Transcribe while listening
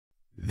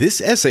This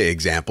essay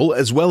example,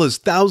 as well as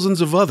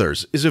thousands of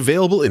others, is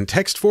available in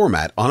text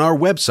format on our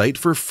website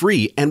for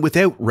free and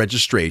without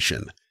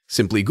registration.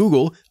 Simply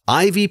Google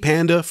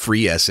IvyPanda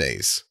Free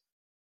Essays.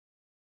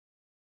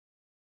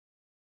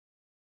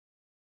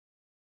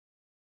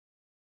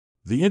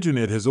 The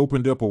Internet has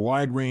opened up a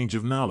wide range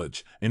of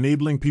knowledge,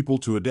 enabling people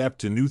to adapt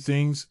to new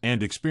things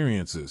and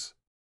experiences.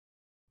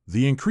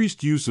 The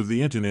increased use of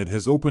the Internet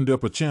has opened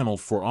up a channel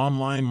for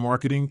online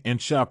marketing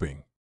and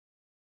shopping.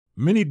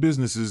 Many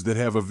businesses that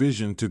have a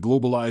vision to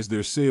globalize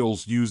their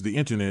sales use the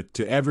Internet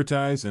to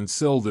advertise and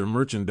sell their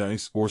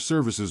merchandise or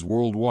services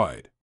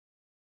worldwide.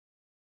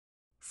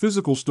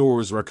 Physical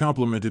stores are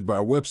complemented by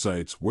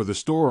websites where the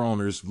store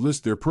owners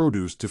list their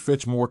produce to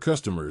fetch more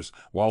customers,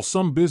 while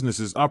some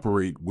businesses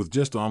operate with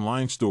just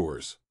online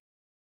stores.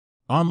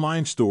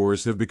 Online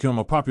stores have become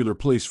a popular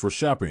place for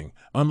shopping,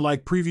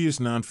 unlike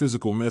previous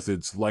non-physical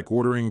methods like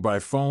ordering by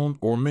phone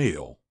or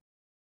mail.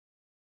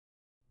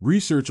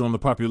 Research on the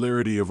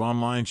popularity of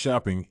online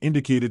shopping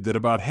indicated that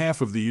about half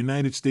of the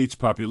United States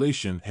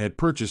population had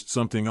purchased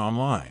something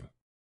online.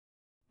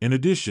 In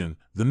addition,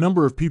 the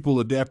number of people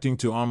adapting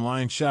to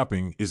online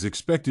shopping is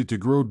expected to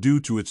grow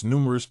due to its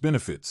numerous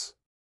benefits.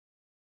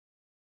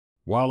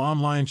 While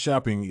online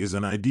shopping is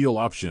an ideal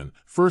option,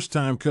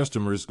 first-time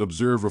customers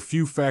observe a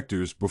few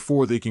factors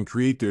before they can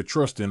create their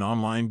trust in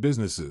online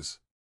businesses.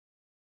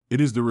 It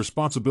is the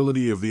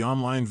responsibility of the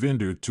online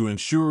vendor to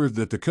ensure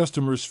that the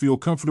customers feel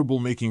comfortable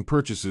making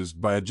purchases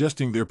by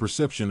adjusting their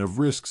perception of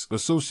risks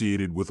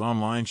associated with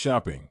online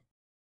shopping.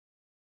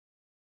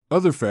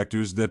 Other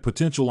factors that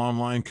potential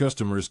online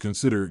customers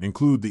consider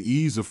include the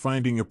ease of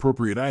finding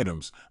appropriate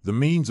items, the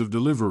means of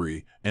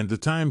delivery, and the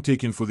time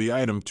taken for the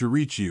item to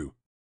reach you.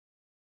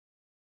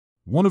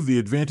 One of the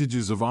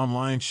advantages of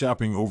online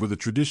shopping over the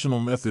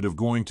traditional method of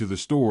going to the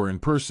store in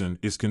person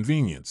is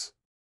convenience.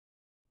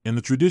 In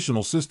the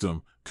traditional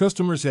system,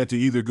 customers had to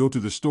either go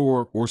to the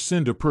store or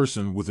send a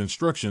person with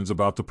instructions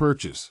about the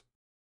purchase.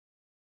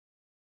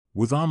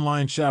 With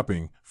online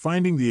shopping,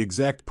 finding the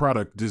exact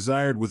product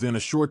desired within a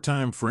short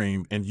time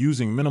frame and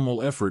using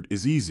minimal effort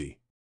is easy.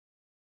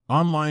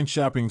 Online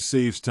shopping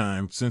saves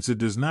time since it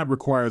does not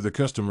require the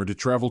customer to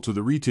travel to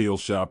the retail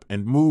shop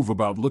and move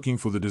about looking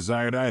for the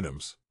desired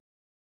items.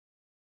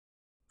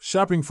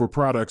 Shopping for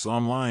products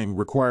online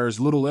requires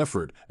little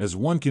effort, as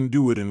one can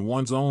do it in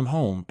one's own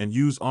home and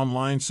use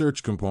online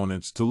search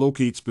components to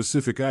locate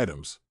specific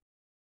items.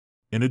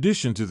 In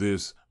addition to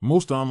this,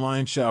 most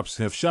online shops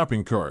have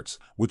shopping carts,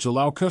 which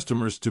allow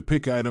customers to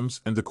pick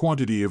items and the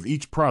quantity of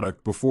each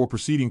product before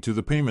proceeding to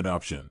the payment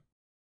option.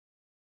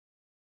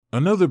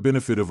 Another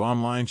benefit of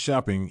online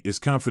shopping is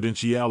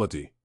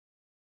confidentiality.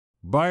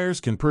 Buyers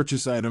can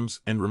purchase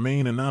items and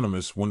remain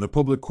anonymous when the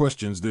public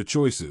questions their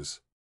choices.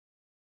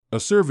 A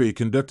survey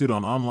conducted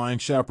on online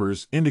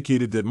shoppers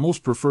indicated that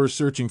most prefer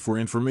searching for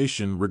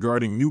information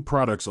regarding new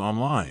products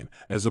online,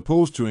 as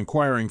opposed to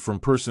inquiring from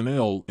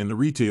personnel in the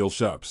retail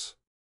shops.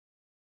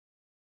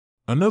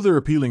 Another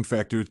appealing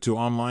factor to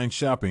online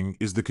shopping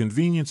is the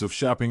convenience of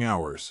shopping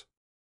hours.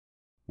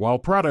 While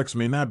products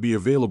may not be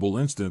available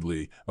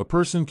instantly, a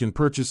person can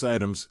purchase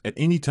items at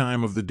any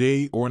time of the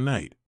day or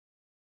night.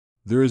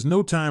 There is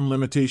no time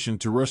limitation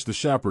to rush the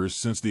shoppers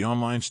since the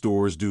online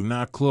stores do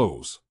not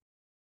close.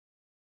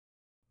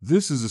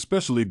 This is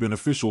especially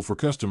beneficial for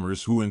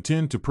customers who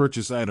intend to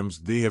purchase items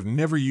they have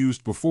never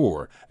used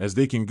before, as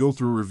they can go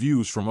through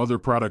reviews from other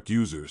product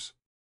users.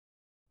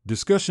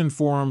 Discussion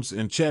forums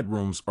and chat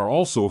rooms are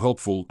also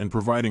helpful in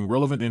providing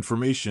relevant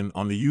information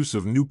on the use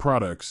of new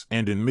products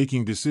and in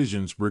making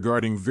decisions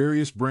regarding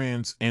various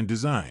brands and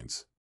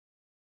designs.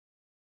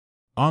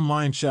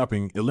 Online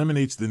shopping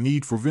eliminates the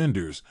need for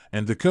vendors,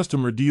 and the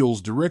customer deals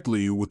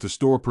directly with the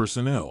store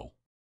personnel.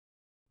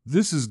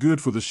 This is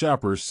good for the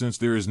shoppers since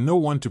there is no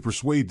one to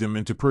persuade them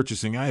into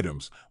purchasing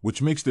items,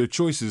 which makes their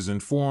choices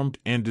informed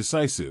and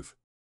decisive.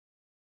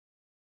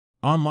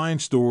 Online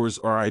stores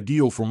are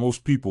ideal for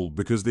most people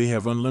because they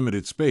have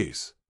unlimited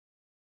space.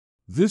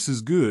 This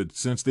is good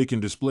since they can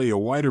display a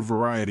wider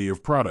variety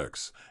of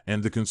products,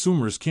 and the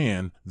consumers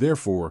can,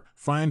 therefore,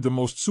 find the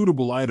most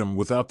suitable item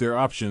without their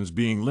options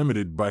being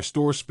limited by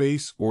store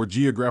space or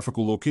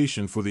geographical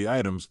location for the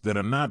items that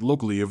are not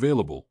locally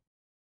available.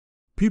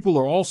 People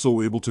are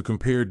also able to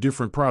compare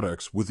different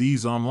products with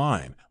ease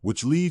online,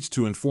 which leads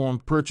to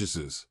informed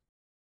purchases.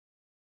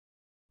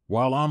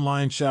 While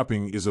online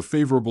shopping is a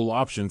favorable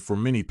option for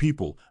many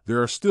people,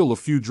 there are still a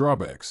few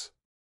drawbacks.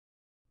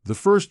 The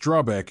first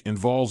drawback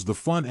involves the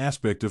fun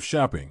aspect of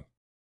shopping.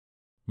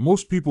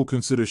 Most people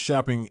consider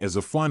shopping as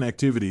a fun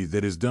activity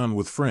that is done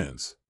with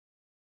friends.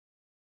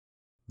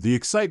 The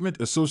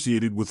excitement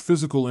associated with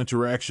physical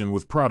interaction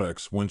with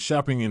products when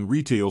shopping in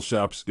retail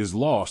shops is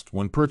lost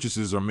when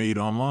purchases are made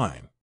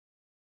online.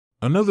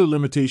 Another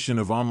limitation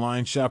of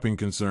online shopping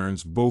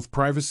concerns both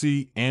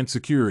privacy and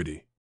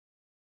security.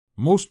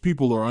 Most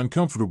people are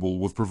uncomfortable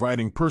with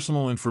providing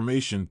personal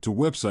information to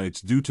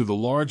websites due to the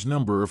large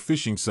number of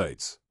phishing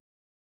sites.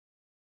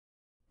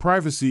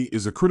 Privacy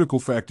is a critical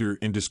factor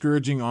in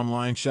discouraging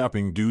online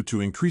shopping due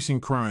to increasing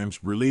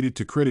crimes related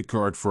to credit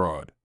card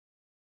fraud.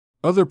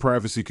 Other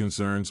privacy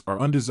concerns are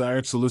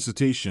undesired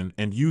solicitation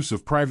and use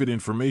of private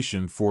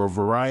information for a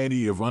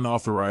variety of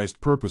unauthorized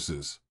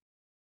purposes.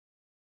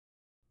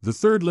 The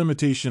third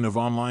limitation of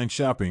online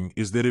shopping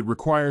is that it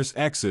requires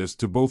access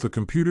to both a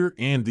computer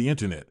and the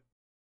internet.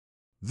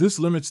 This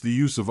limits the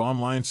use of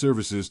online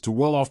services to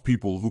well-off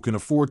people who can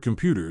afford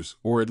computers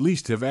or at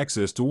least have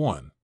access to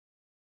one.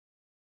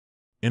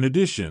 In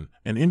addition,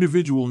 an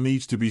individual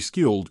needs to be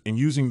skilled in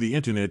using the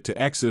internet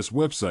to access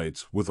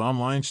websites with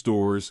online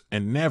stores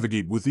and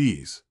navigate with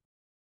ease.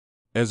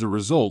 As a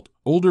result,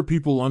 older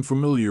people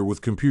unfamiliar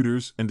with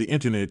computers and the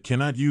internet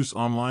cannot use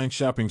online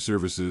shopping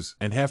services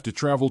and have to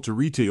travel to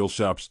retail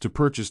shops to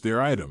purchase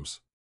their items.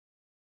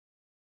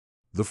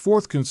 The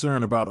fourth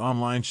concern about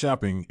online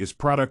shopping is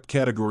product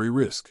category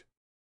risk.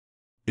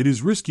 It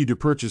is risky to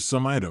purchase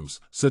some items,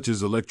 such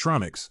as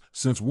electronics,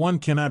 since one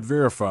cannot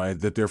verify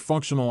that their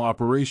functional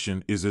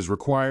operation is as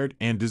required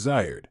and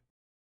desired.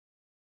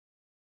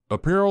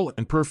 Apparel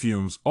and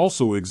perfumes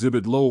also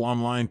exhibit low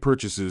online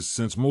purchases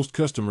since most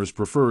customers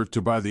prefer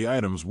to buy the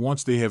items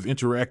once they have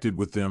interacted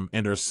with them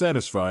and are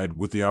satisfied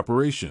with the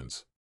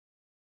operations.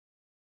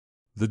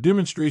 The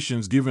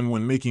demonstrations given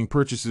when making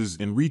purchases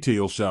in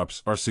retail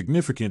shops are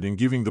significant in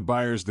giving the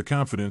buyers the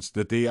confidence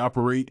that they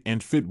operate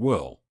and fit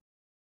well.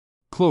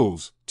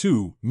 Clothes,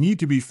 too, need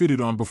to be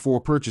fitted on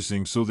before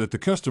purchasing so that the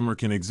customer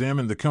can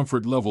examine the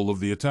comfort level of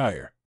the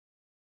attire.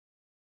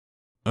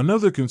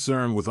 Another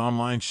concern with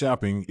online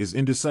shopping is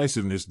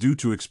indecisiveness due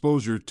to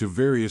exposure to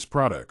various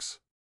products.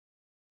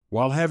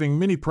 While having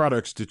many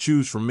products to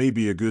choose from may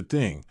be a good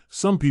thing,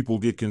 some people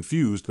get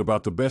confused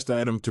about the best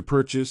item to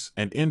purchase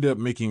and end up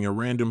making a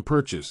random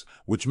purchase,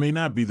 which may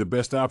not be the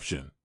best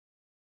option.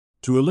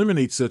 To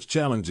eliminate such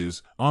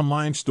challenges,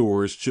 online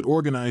stores should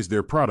organize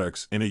their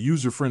products in a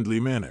user-friendly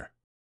manner.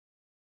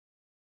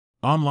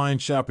 Online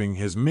shopping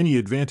has many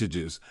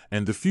advantages,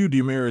 and the few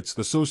demerits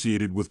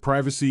associated with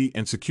privacy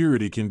and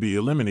security can be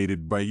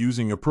eliminated by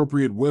using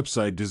appropriate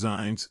website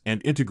designs and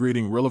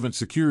integrating relevant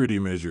security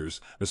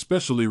measures,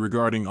 especially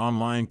regarding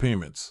online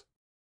payments.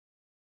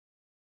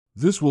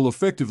 This will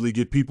effectively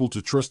get people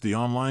to trust the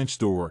online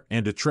store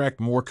and attract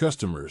more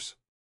customers.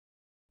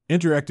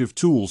 Interactive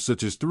tools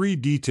such as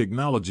 3D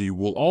technology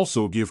will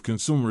also give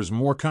consumers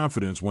more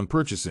confidence when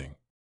purchasing.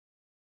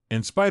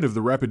 In spite of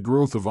the rapid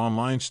growth of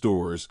online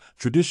stores,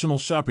 traditional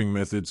shopping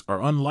methods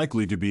are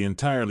unlikely to be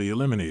entirely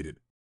eliminated.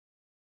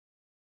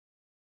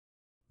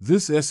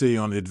 This essay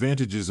on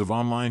advantages of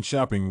online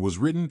shopping was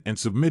written and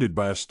submitted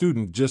by a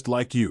student just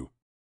like you.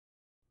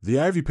 The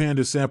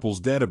IvyPanda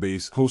Samples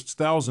database hosts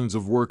thousands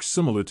of works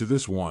similar to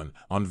this one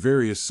on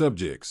various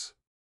subjects.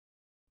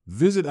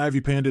 Visit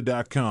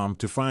ivypanda.com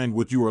to find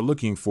what you are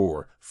looking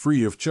for,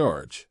 free of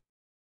charge.